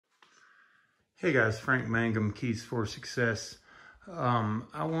Hey guys, Frank Mangum, Keys for Success.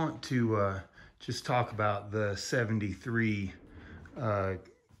 I want to just talk about the 73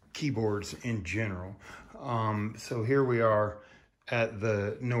 keyboards in general. So here we are at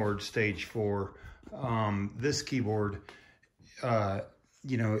the Nord Stage 4. This keyboard,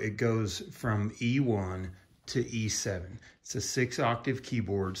 it goes from E1 to E7. It's a 6-octave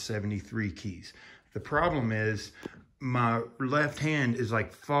keyboard, 73 keys. The problem is my left hand is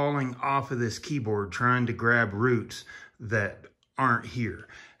like falling off of this keyboard trying to grab roots that aren't here.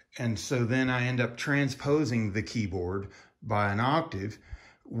 And so then I end up transposing the keyboard by an octave,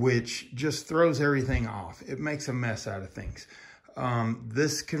 which just throws everything off. It makes a mess out of things.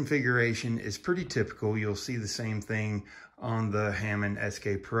 This configuration is pretty typical. You'll see the same thing on the Hammond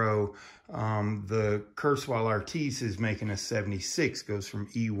SK Pro. The Kurzweil Artis is making a 76, goes from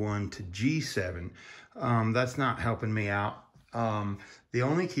E1 to G7. That's not helping me out. The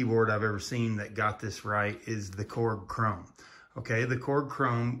only keyboard I've ever seen that got this right is the Korg Krone. Okay, the Korg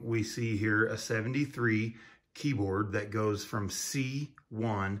Krone, we see here a 73 keyboard that goes from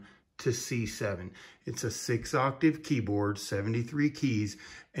C1 to C7. It's a 6-octave keyboard, 73 keys,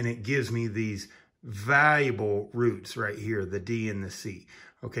 and it gives me these valuable roots right here, the D and the C.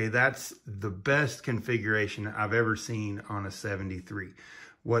 Okay, that's the best configuration I've ever seen on a 73.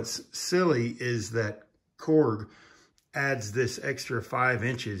 What's silly is that Korg adds this extra 5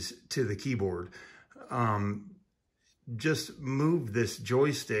 inches to the keyboard. Just move this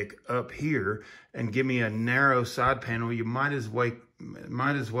joystick up here and give me a narrow side panel. You might as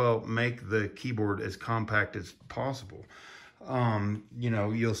well make the keyboard as compact as possible.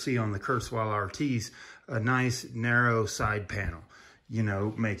 You'll see on the Kurzweil Artis a nice narrow side panel,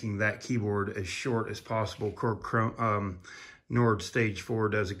 making that keyboard as short as possible. Nord Stage 4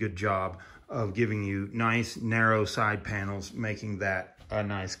 does a good job of giving you nice narrow side panels, making that a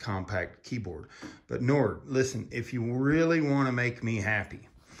nice compact keyboard. But Nord, listen, if you really want to make me happy,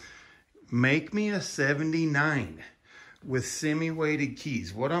 make me a 79 with semi-weighted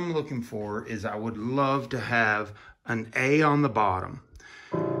keys. What I'm looking for is I would love to have an A on the bottom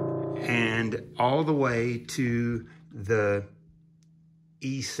and all the way to the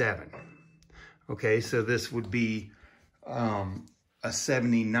E7. Okay, so this would be a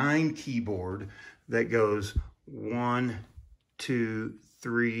 79 keyboard that goes 1, 2,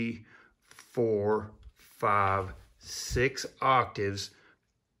 3, 4, 5, 6 octaves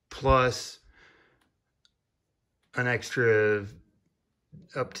plus an extra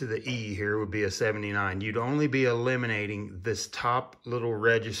up to the E here would be a 79. You'd only be eliminating this top little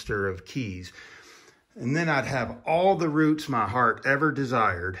register of keys. And then I'd have all the roots my heart ever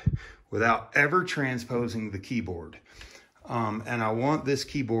desired without ever transposing the keyboard. And I want this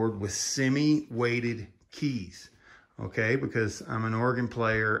keyboard with semi-weighted keys, okay? Because I'm an organ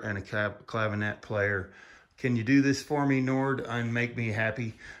player and a clavinet player. Can you do this for me, Nord, and make me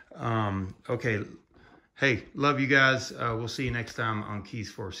happy? Okay. Hey, love you guys. We'll see you next time on Keys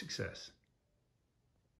for Success.